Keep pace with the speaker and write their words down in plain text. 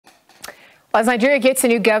As Nigeria gets a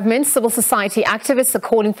new government, civil society activists are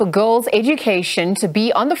calling for girls' education to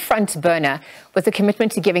be on the front burner, with a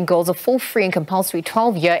commitment to giving girls a full, free and compulsory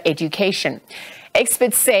 12-year education.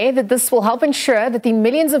 Experts say that this will help ensure that the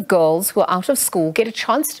millions of girls who are out of school get a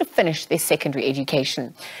chance to finish their secondary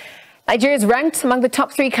education. Nigeria is ranked among the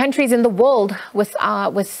top 3 countries in the world with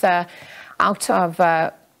out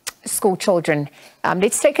of school children.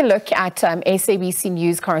 Let's take a look at SABC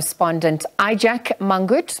News correspondent Tate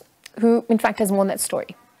Makgoe, who in fact has more on that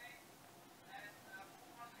story.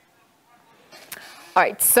 All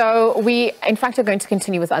right, so we in fact are going to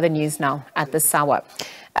continue with other news now at this hour.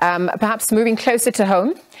 Perhaps moving closer to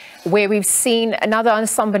home, where we've seen another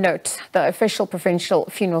somber note, the official provincial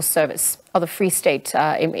funeral service of the Free State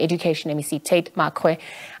Education MEC Tate Makgoe,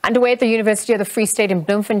 underway at the University of the Free State in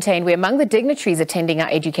Bloemfontein, where among the dignitaries attending our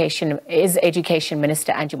education is Education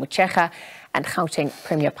Minister Andrew Motshekga and Gauteng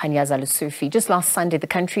Premier Panyaza Lesufi. Just last Sunday, the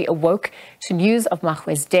country awoke to news of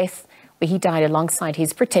Makgoe's death, where he died alongside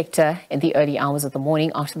his protector in the early hours of the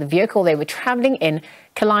morning after the vehicle they were traveling in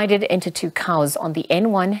collided into 2 cows on the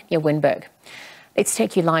N1 near Winburg. Let's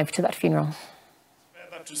take you live to that funeral.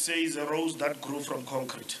 Better to say is a rose that grew from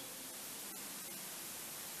concrete.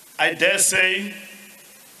 I dare say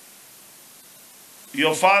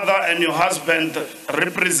your father and your husband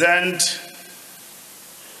represent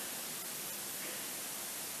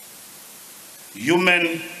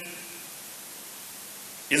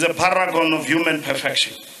is a paragon of human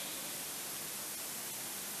perfection.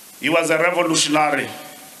 He was a revolutionary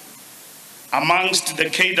amongst the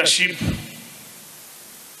cadreship,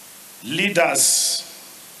 leaders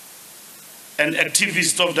and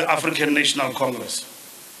activists of the African National Congress.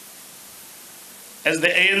 As the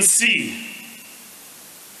ANC,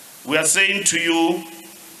 we are saying to you,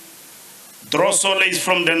 draw solace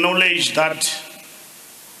from the knowledge that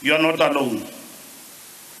you are not alone.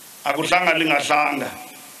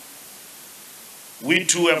 We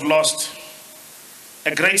too have lost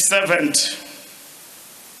a great servant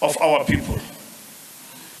of our people.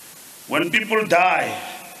 When people die,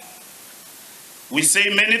 we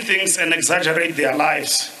say many things and exaggerate their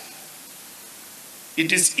lives.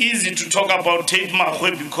 It is easy to talk about Tate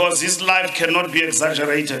Makgoe because his life cannot be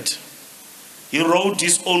exaggerated. He wrote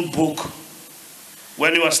his own book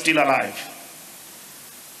when he was still alive.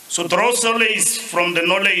 So draw solace from the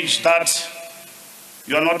knowledge that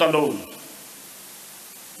you are not alone.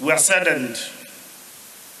 We are saddened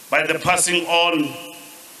by the passing on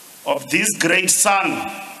of this great son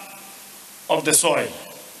of the soil.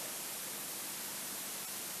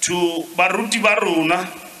 To Baruti Baruna,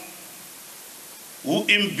 who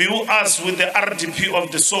imbue us with the RDP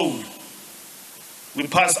of the soul, we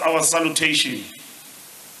pass our salutation.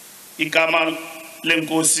 Igama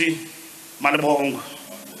lenkosi malibongo.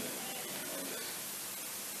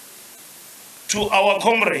 To our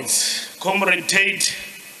comrades, Comrade Tate,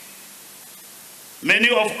 many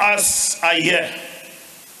of us are here,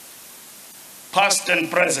 past and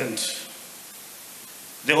present.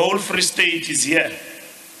 The whole Free State is here.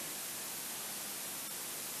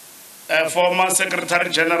 Former Secretary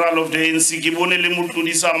General of the ANC, ke bone le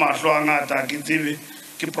motlodisa mahlo a ngata ke tsebe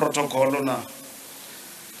ke protocol na.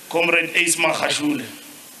 Comrade Ace Magashule.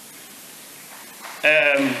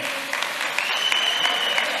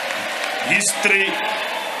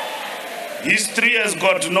 History has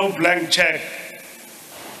got no blank check.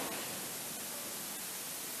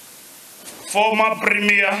 Former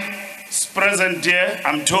Premier is present here,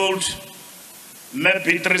 I'm told, MEC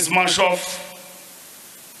Beatrice Mashoff,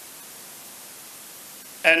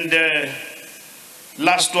 and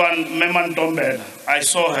last one, Meman Tombela. I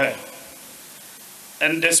saw her.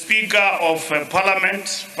 And the Speaker of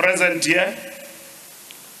Parliament present here.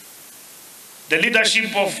 The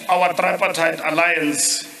leadership of our tripartite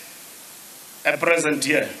alliance are present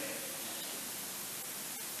here.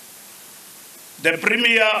 The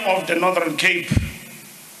Premier of the Northern Cape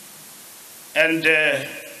and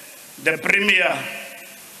the Premier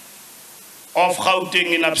of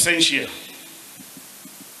Gauteng in absentia.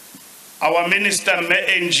 Our Minister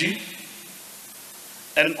MEC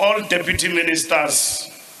and all Deputy Ministers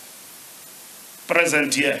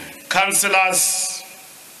present here, councillors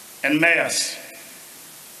and mayors.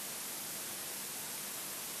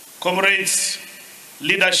 Comrades,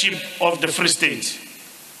 leadership of the Free State,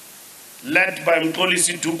 led by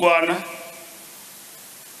Mkolisi Dugwana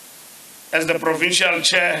as the provincial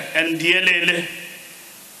chair and Dielele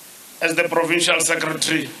as the provincial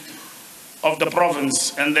secretary of the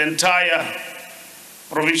province, and the entire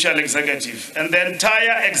provincial executive, and the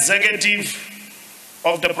entire executive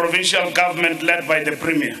of the provincial government led by the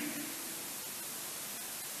Premier.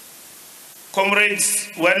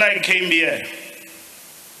 Comrades, when I came here,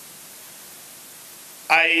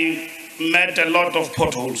 I met a lot of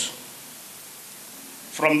potholes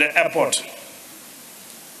from the airport.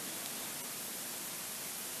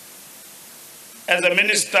 As a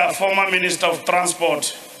minister, former Minister of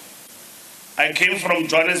Transport, I came from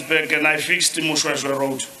Johannesburg and I fixed the Mushweshwe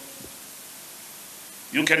Road.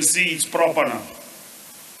 You can see it's proper now.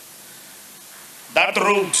 That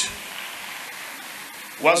road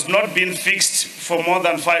was not being fixed for more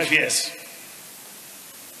than 5 years.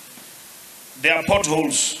 There are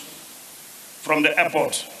potholes from the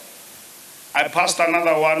airport. I passed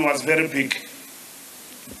another one, was very big.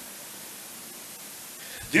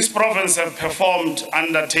 This province have performed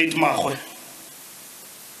under Tate Makgoe.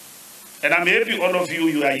 And I'm happy all of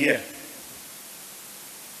you are here.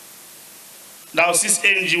 Now, Sis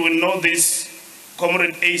Angie will know this,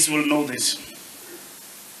 Comrade Ace will know this.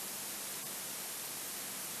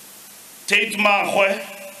 Tate Makgoe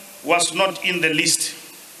was not in the list,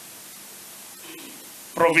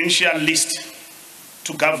 provincial list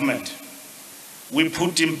to government. We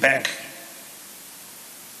put him back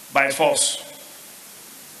by force.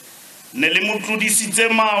 Nelimutludisitse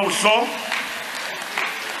mahlo,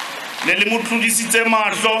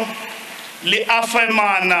 le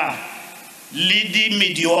afemana, lidi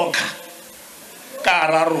mediocre,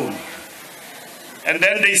 kararun. And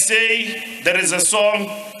then they say there is a song,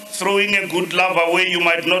 throwing a good love away. You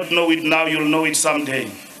might not know it now, you'll know it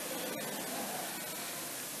someday.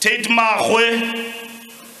 Tate Makgoe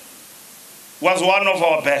was one of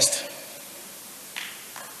our best.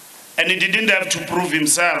 And he didn't have to prove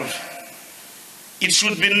himself. It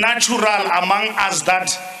should be natural among us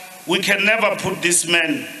that we can never put this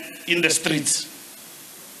man in the streets.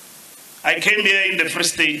 I came here in the Free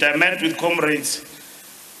State, I met with comrades,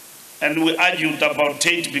 and we argued about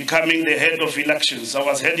Tate becoming the head of elections. I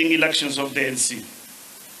was heading elections of the ANC.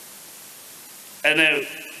 And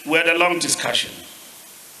we had a long discussion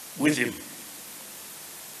with him.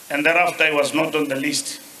 And thereafter, I was not on the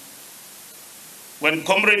list. When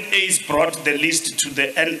Comrade Ace brought the list to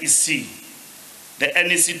the NEC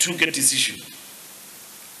took a decision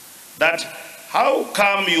that how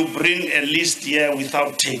come you bring a list here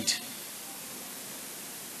without Tate?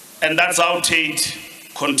 And that's how Tate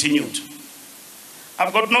continued.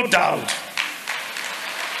 I've got no doubt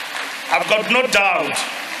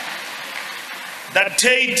that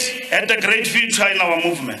Tate had a great future in our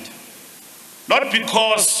movement. Not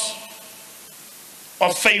because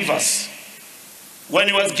of favors. When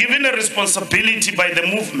he was given a responsibility by the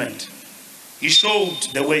movement, he showed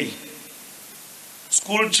the way.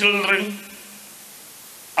 School children,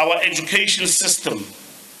 our education system,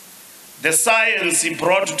 the science he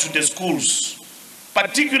brought to the schools,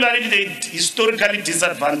 particularly the historically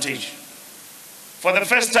disadvantaged. For the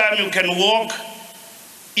first time, you can walk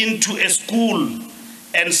into a school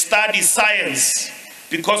and study science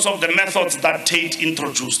because of the methods that Tate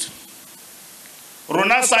introduced.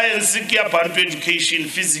 Rona science ke abantu education,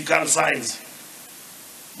 physical science.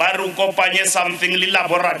 Baru kopanye something li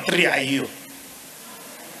laboratory ayo.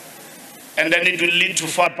 And then it will lead to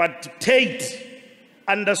far. But Tate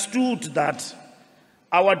understood that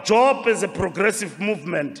our job as a progressive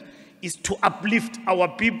movement is to uplift our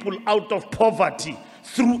people out of poverty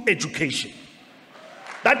through education.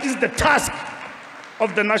 That is the task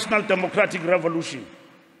of the National Democratic Revolution.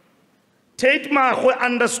 Tate Makgoe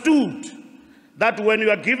understood that when you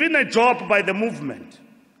are given a job by the movement,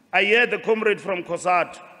 I hear the comrade from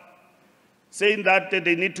COSATU saying that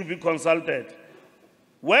they need to be consulted.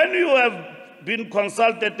 When you have been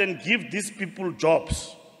consulted and give these people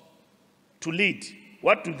jobs to lead,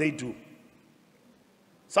 what do?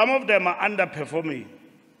 Some of them are underperforming.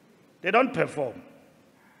 They don't perform.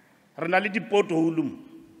 Renali poto hulum.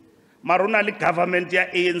 Marunali government ya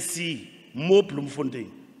ANC mo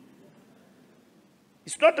Bloemfontein.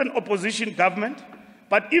 It's not an opposition government,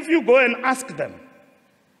 but if you go and ask them,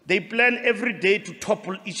 they plan every day to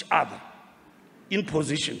topple each other in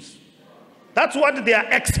positions. That's what they are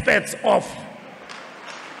experts of.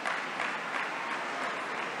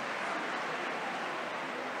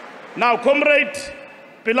 Now, comrade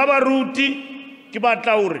Pilabaruti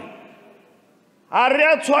Kibatlauri,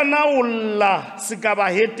 Aria Twana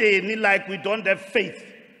Sikabahete, like we don't have faith.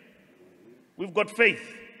 We've got faith.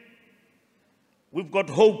 We've got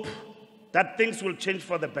hope that things will change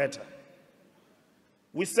for the better.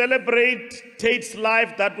 We celebrate Tate's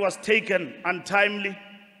life that was taken untimely,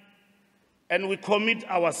 and we commit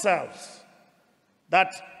ourselves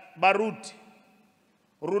that Baruti,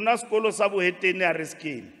 Runa skolo sa bohetene a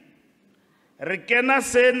riskeng. Re kena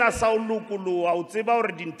sena sa o lokoloa o tseba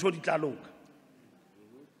hore dintho di tla loka.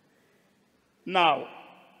 Now,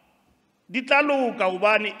 di tla loka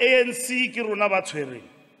hobane ANC ke rona ba tshwereng.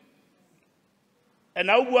 And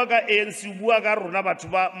ha o bua ka ANC o bua ka rona batho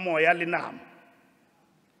ba moya le nama.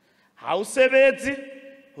 Ha o sebetse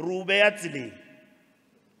re o beya tseleng.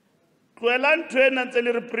 Tlohela ntho ena ntse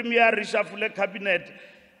le re premier re shafule cabinet.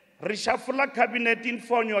 Re shafula cabinet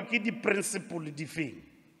infonywa ke di principle di feng.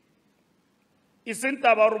 E seng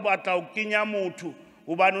taba re batla o kenya motho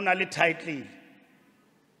hobane o na le title.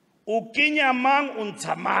 O kenya mang o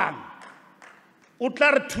ntsha mang. O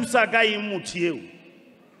tla re thusa ka eng motho eo.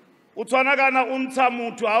 O tshwana kana o ntsha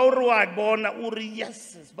motho ha o re wa bona o re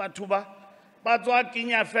yes batho ba tswa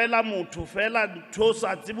kenya fela motho fela ntho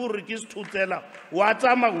sa tsebo re ke sethutsela wa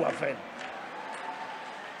tsamaya fela.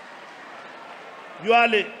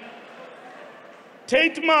 Jwale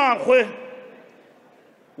Tate Makgoe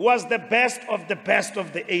was the best of the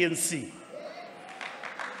ANC.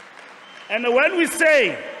 And when we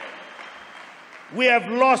say we have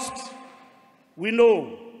lost, we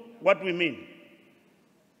know what we mean.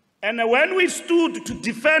 And when we stood to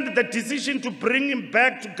defend the decision to bring him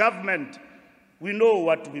back to government, we know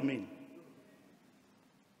what we mean.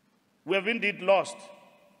 We have indeed lost,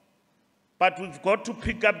 but we've got to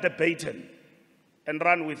pick up the baton and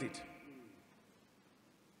run with it.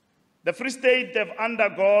 The Free State have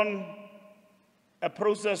undergone a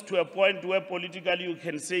process to a point where politically you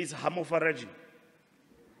can say it's hemorrhaging.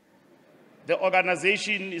 The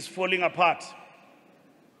organization is falling apart.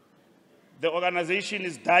 The organization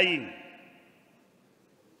is dying.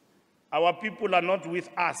 Our people are not with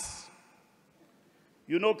us.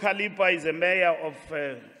 You know, Kalipa is a mayor of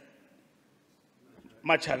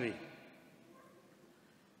Machabe.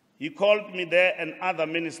 He called me there and other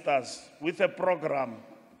ministers with a program.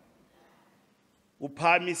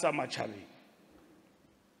 Uphamisa Machabe.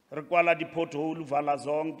 Rekwala di pothole vala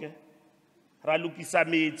zonke. Ralukisa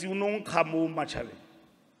metsi unonkha mo Machabe.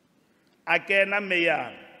 Akena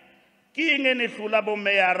mayor. Ki ngene hlula bo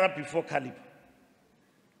mayor before Kalipa.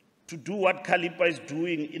 To do what Kalipa is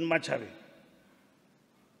doing in Machabe.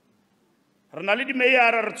 Rena le di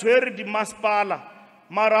mayor re tshwere di masepala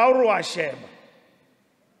mara ha o re wa sheba.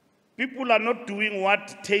 People are not doing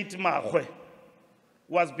what Tate Makgoe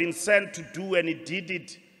was being sent to do, and he did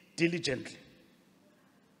it diligently.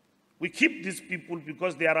 We keep these people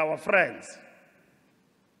because they are our friends.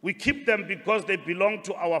 We keep them because they belong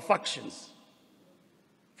to our factions.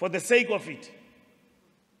 For the sake of it,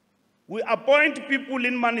 we appoint people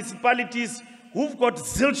in municipalities who've got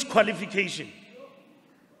zilch qualification.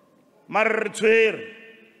 Marretshwere.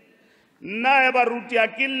 Nna e baruti a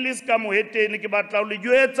ke llis ka mohetene ke batla o le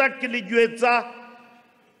jwetsa ke le jwetsa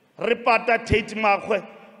re pata Tate Makgoe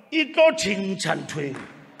e tlo tjhentjha ntho ena.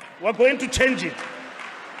 We're going to change it.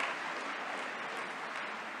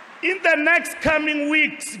 In the next coming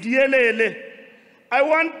weeks, Dielele, I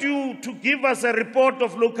want you to give us a report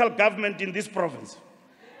of local government in this province.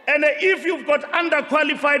 And if you've got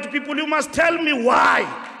underqualified people, you must tell me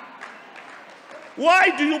why.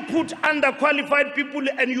 Why do you put underqualified people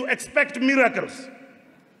and you expect miracles?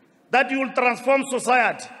 That you will transform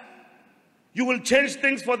society. You will change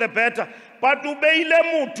things for the better. But ubeile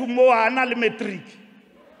muthu mo hana le matric.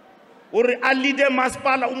 Uri a leader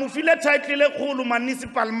masipala umufile title le khulu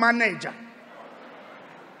municipal manager.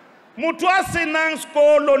 Muthu a senang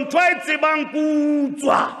skolo ntho a tsebang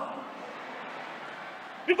kutswa.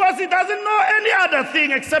 Because he doesn't know any other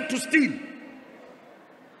thing except to steal.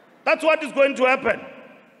 That's what is going to happen.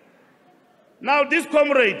 Now this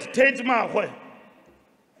comrade, Tate Makgoe,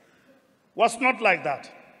 was not like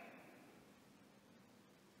that.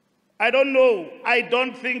 I don't know. I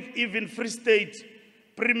don't think even Free State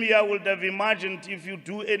Premier would have imagined if you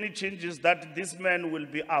do any changes that this man will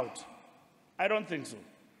be out. I don't think so.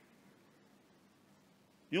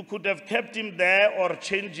 You could have kept him there or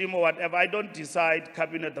changed him or whatever. I don't decide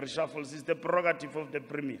cabinet reshuffles. It's the prerogative of the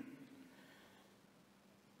Premier.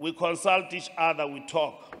 We consult each other, we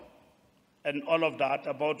talk, and all of that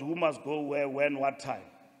about who must go where, when, what time.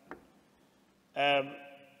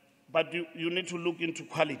 But you need to look into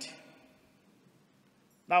quality.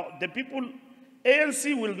 Now, the people,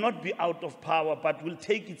 ANC will not be out of power, but will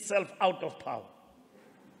take itself out of power.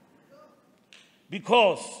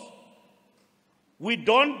 Because we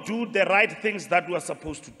don't do the right things that we are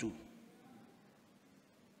supposed to do.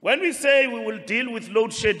 When we say we will deal with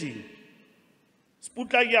load shedding,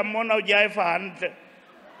 Sputla ya mona o jaifa hantle,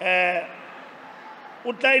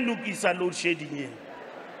 o tla ilukisa load shedding ye.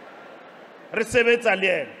 Re sebetsa le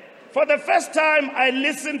yena. For the first time, I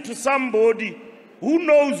listened to somebody who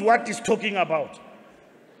knows what he's talking about.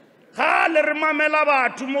 Ha le re mamela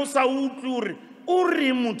batho mo sa utlwe uri o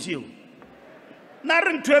re motho eo.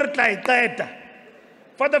 Naring twertla.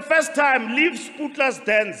 For the first time, leave Sputler's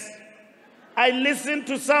dance. I listened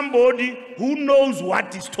to somebody who knows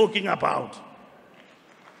what he's talking about.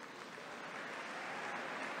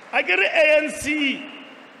 I get ANC,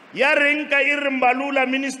 Yaring ka Mbalula,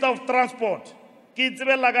 Minister of Transport.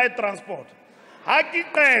 Kidzibela transport. Haki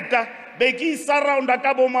qeta beki surround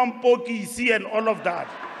akabo mampokisi and all of that.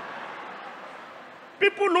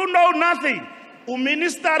 People who know nothing.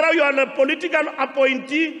 Minister, you are a political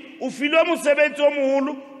appointee, ufilwe mosebetsi o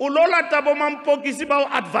moholo, ulola tabo mampokisi ba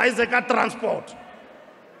advisor ka transport.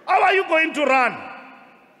 How are you going to run?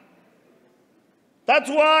 That's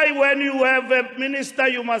why when you have a minister,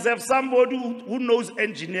 you must have somebody who knows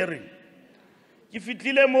engineering. If you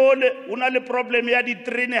tell them all, una le problem ya di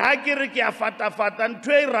train, ha ke re ke a fata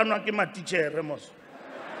ntwe e ranwa ke matitjhere mos.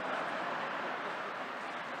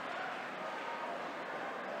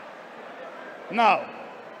 Now,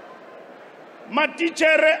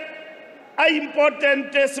 matitjhere are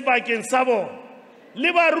important sebakeng sa bona.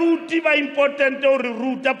 Le baruti ba important o re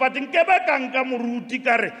ruta, but nkebe ka nka moruti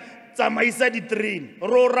ka re tsamaisa di train.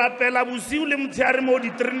 Ro rapela bosiu le motshehare mo di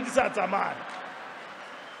train di sa tsamaya.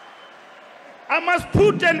 I must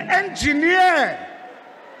put an engineer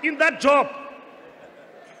in that job.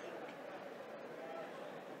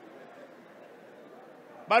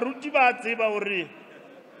 Baruti ba tseba hore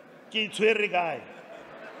ke tshwere kae.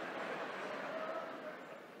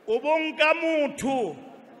 O bonka motho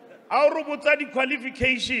a o robotsa di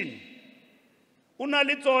qualification. Una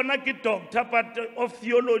le tsona ke doctor but of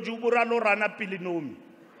theology o bora lo rana pilinomi.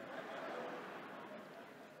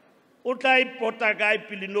 O tla ipota kae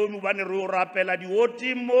pilinomi ba ne re o rapela di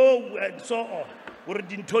oti mo so on gore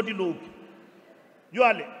dintho di loke.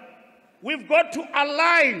 Jwale we've got to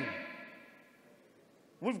align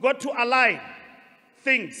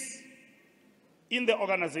things in the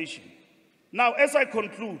organization. Now, as I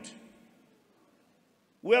conclude,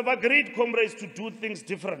 we have agreed, comrades, to do things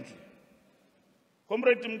differently.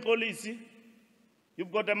 Comrade Mkolisi,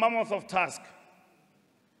 you've got a mammoth of task,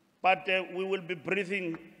 but we will be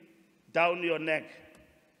breathing down your neck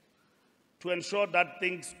to ensure that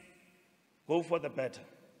things go for the better.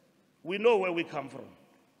 We know where we come from.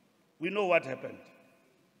 We know what happened.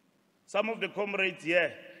 Some of the comrades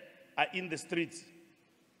here are in the streets.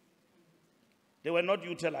 They were not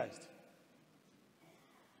utilized.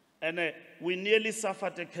 And we nearly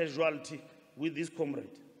suffered a casualty with this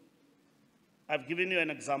comrade. I've given you an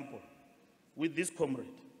example. With this comrade,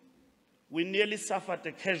 we nearly suffered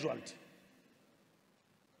a casualty.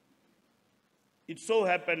 It so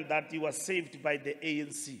happened that he was saved by the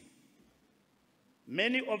ANC.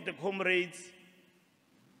 Many of the comrades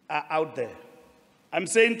are out there. I'm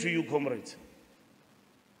saying to you, comrades,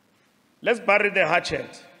 let's bury the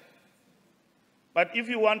hatchet. But if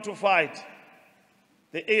you want to fight,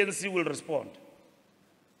 the ANC will respond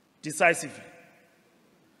decisively.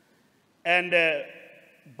 And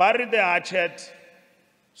bury the hatchet,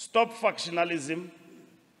 stop factionalism.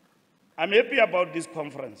 I'm happy about this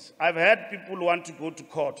conference. I've had people who want to go to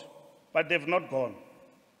court, but they've not gone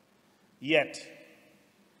yet.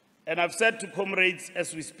 And I've said to comrades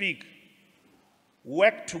as we speak,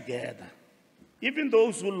 work together. Even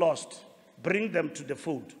those who lost, bring them to the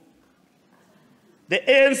fold. The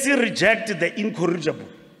ANC rejected the incorrigible.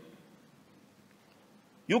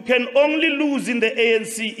 You can only lose in the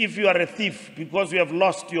ANC if you are a thief because you have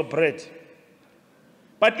lost your bread.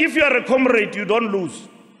 But if you are a comrade, you don't lose.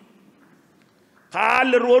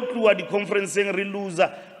 The conference re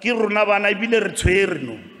loser ki rona bana ibile re tshwere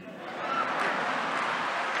no.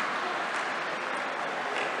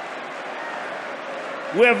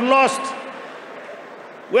 We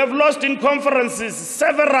have lost in conferences,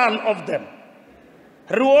 several of them.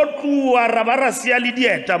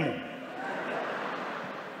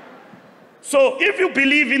 So if you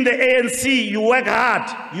believe in the ANC, you work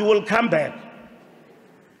hard, you will come back.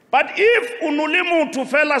 But if unulimu to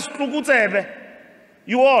fellas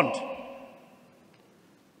you won't.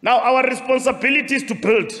 Now our responsibility is to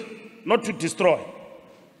build, not to destroy.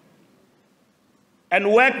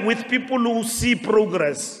 And work with people who see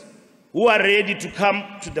progress, who are ready to come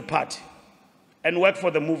to the party and work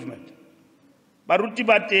for the movement. Baruti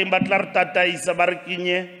bateng ba tla re tataisa ba re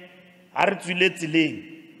kenye a re tswile tseleng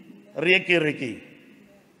re ekereke.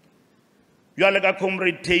 Jwale ka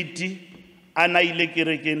comrade Tate a na ile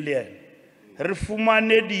kerekeng le ena re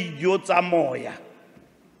fumane dijo tsa moya.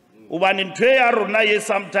 Hobane ntho ya rona ye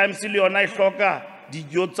sometimes le yona e hloka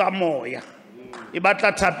dijo tsa moya e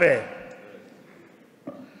batla thapelo.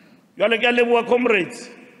 Jwale ke a leboha comrades.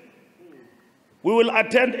 We will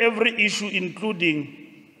attend every issue, including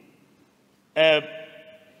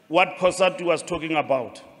what COSATU was talking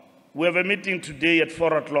about. We have a meeting today at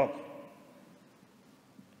 4 o'clock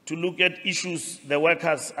to look at issues the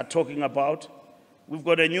workers are talking about. We've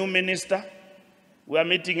got a new minister. We are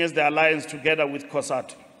meeting as the alliance together with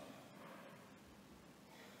COSATU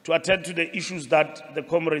to attend to the issues that the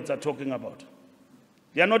comrades are talking about.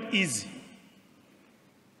 They are not easy.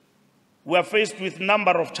 We are faced with a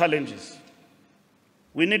number of challenges.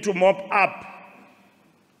 We need to mop up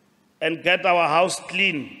and get our house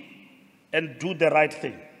clean and do the right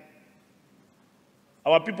thing.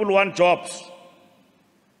 Our people want jobs.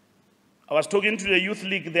 I was talking to the Youth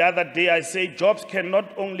League the other day. I say jobs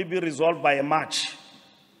cannot only be resolved by a march.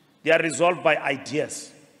 They are resolved by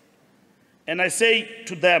ideas. And I say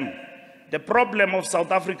to them, the problem of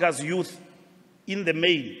South Africa's youth in the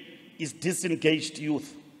main is disengaged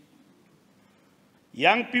youth.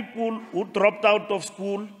 Young people who dropped out of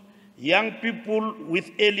school, young people with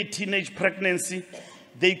early teenage pregnancy,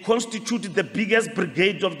 they constitute the biggest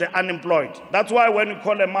brigade of the unemployed. That's why when you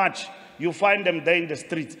call a march, you find them there in the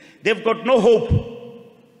streets. They've got no hope.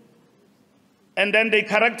 And then they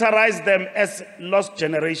characterize them as lost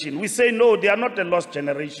generation. We say, no, they are not a lost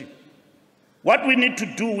generation. What we need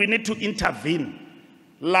to do, we need to intervene,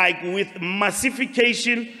 like with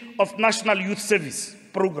massification of National Youth Service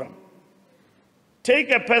program.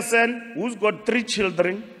 Take a person who's got 3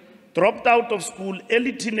 children, dropped out of school,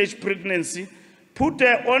 early teenage pregnancy, put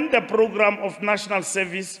her on the program of national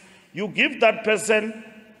service, you give that person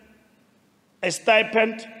a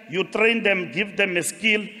stipend, you train them, give them a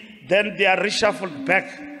skill, then they are reshuffled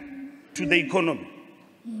back to the economy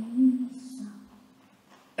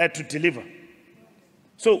to deliver.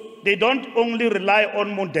 So they don't only rely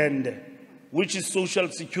on Modende, which is social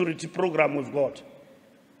security program we've got.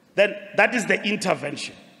 Then that is the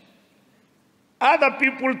intervention. Other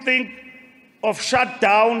people think of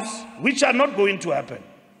shutdowns, which are not going to happen.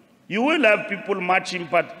 You will have people marching,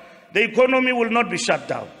 but the economy will not be shut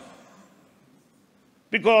down.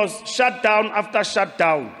 Because shutdown after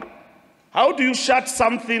shutdown, how do you shut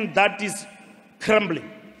something that is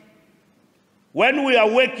crumbling? When we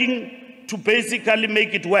are working to basically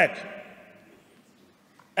make it work,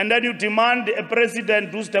 and then you demand a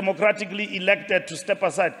president who's democratically elected to step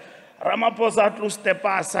aside. Ramaphosa to step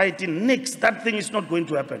aside in next, that thing is not going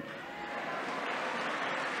to happen.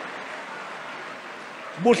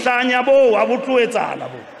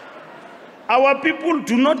 Our people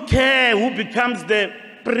do not care who becomes the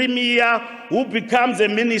premier, who becomes a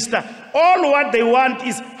minister. All what they want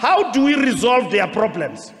is, how do we resolve their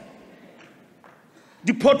problems?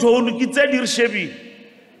 The pothole ki tse di re shebile.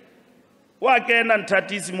 Wa kena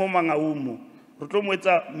nthatisi mo Mangaumo, re tlo mo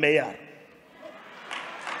etsa mayor.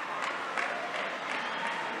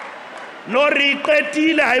 No re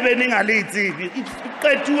qetile ha ebe neng a le tsebe, e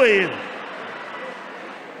qetuwe.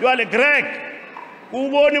 Jwale Greg, o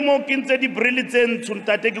bone mo ke ntse di brille tse ntsho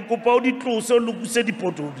ntate ke kopa o di tlose o lokuse di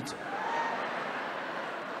pothole tse.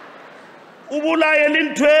 O bolaye le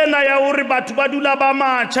ntwena ya hore batho ba dula ba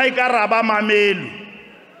matjha e ka ra ba mamelo.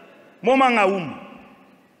 Mo Mangaumo.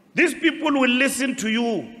 These people will listen to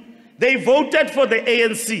you. They voted for the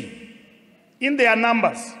ANC in their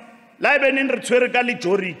numbers. But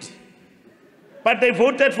they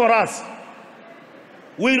voted for us.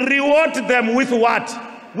 We reward them with what?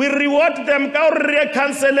 We reward them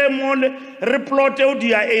ANC.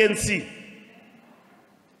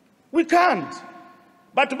 We can't.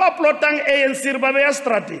 But plotang ANC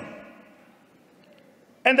strategy.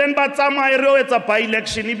 And then it's a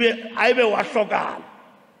by-election, I be wa hlokala.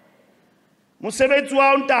 Mosebetsi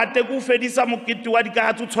wa ntate ku fedisa mokete wa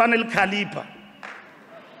dikaha tso tshwana le Khalipa.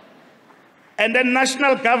 And then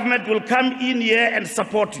national government will come in here and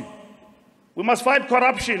support you. We must fight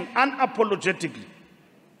corruption unapologetically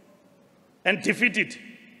and defeat it.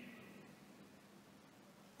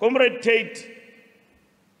 Comrade Tate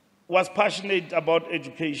was passionate about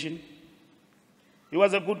education. He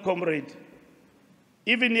was a good comrade.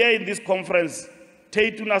 Even here in this conference,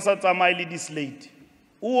 Tate unasa tsamaile this late.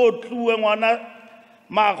 O tluwe ngwana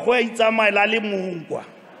Makgoe itsamaila le munkwa.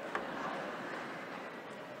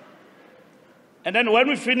 And then when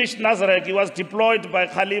we finished Nazareth, he was deployed by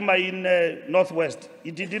Khalima in Northwest.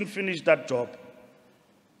 He didn't finish that job.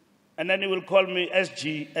 And then he will call me,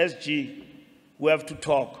 SG, we have to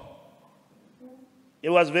talk. He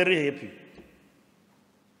was very happy.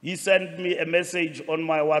 He sent me a message on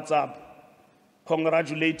my WhatsApp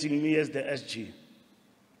congratulating me as the SG.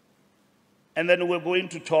 And then we're going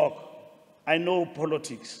to talk. I know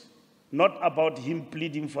politics, not about him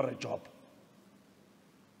pleading for a job.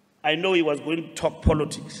 I know he was going to talk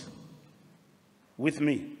politics with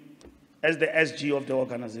me as the SG of the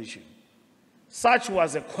organization. Such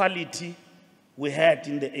was a quality we had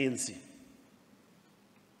in the ANC.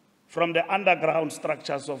 From the underground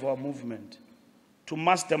structures of our movement to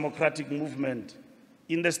mass democratic movement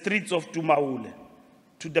in the streets of Tumaule,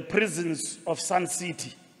 to the prisons of Sun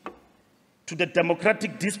City, to the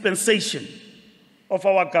democratic dispensation of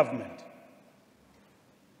our government,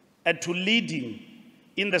 and to leading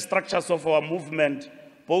in the structures of our movement,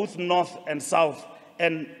 both north and south,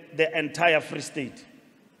 and the entire Free State.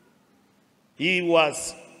 He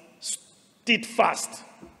was steadfast.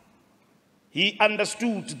 He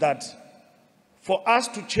understood that for us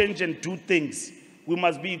to change and do things, we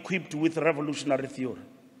must be equipped with revolutionary theory.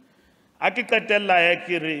 Aki qetella he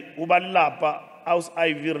ke re o ba lelapa aus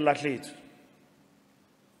Ivy re lahletswe.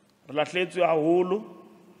 Re lahletswe haholo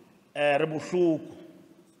re bohloko.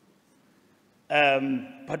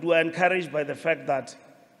 But we are encouraged by the fact that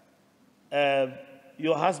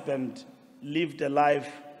your husband lived a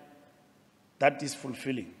life that is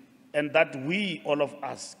fulfilling and that we, all of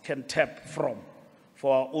us, can tap from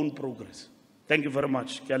for our own progress. Thank you very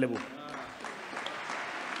much. Ke a leboha.